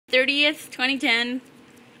30th, 2010,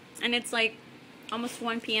 and it's like almost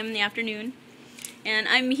 1 p.m. in the afternoon. And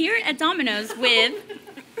I'm here at Domino's with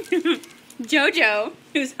Jojo,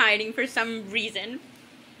 who's hiding for some reason.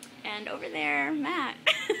 And over there, Matt.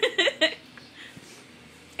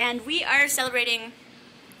 And we are celebrating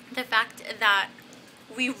the fact that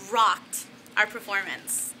we rocked our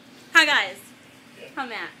performance. Hi, guys. Yeah. Hi,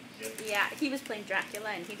 Matt. Yeah. Yeah, he was playing Dracula,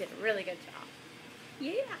 and he did a really good job.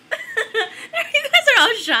 Yeah. You guys are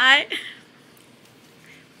all shy.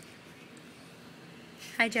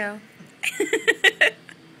 Hi, Joe.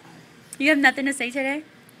 You have nothing to say today?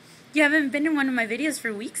 You haven't been in one of my videos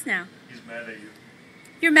for weeks now. He's mad at you.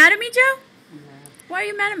 You're mad at me, Joe? Yeah. Why are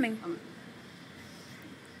you mad at me?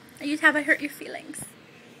 Have I hurt your feelings?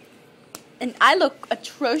 And I look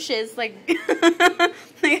atrocious, like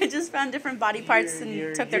I just found different body parts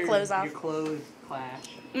and took their clothes off. Your clothes clash.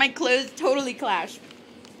 My clothes totally clash.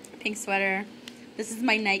 Pink sweater. This is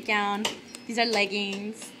my nightgown. These are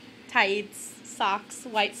leggings, tights, socks,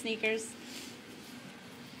 white sneakers.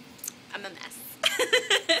 I'm a mess.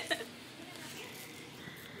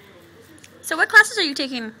 So what classes are you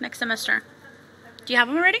taking next semester? Do you have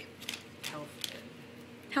them already? Health ed.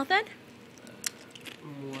 Health ed?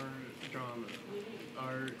 More drama.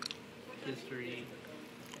 Art, history,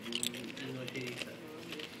 and English 87.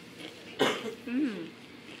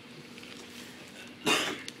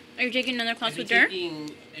 Are you taking another class with No. Dur?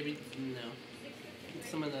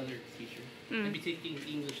 Some other teacher. I'd be taking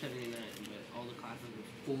English 79, but all the classes were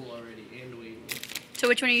full already and waiting. So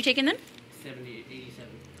which one are you taking then? 78, 87.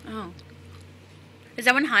 Oh. Is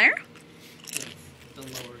that one higher? That's the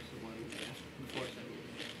lowest one, yeah, before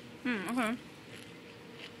 78. Okay.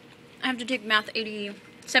 I have to take math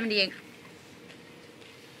 78.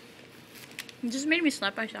 It just made me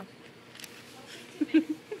slap myself.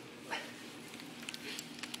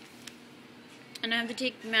 And I have to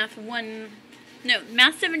take math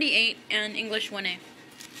 78 and English 1A.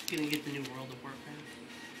 Gonna get the new World of Warcraft.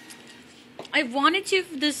 I wanted to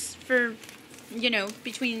for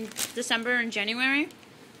between December and January.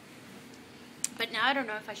 But now I don't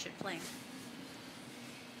know if I should play.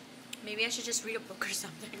 Maybe I should just read a book or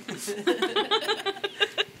something.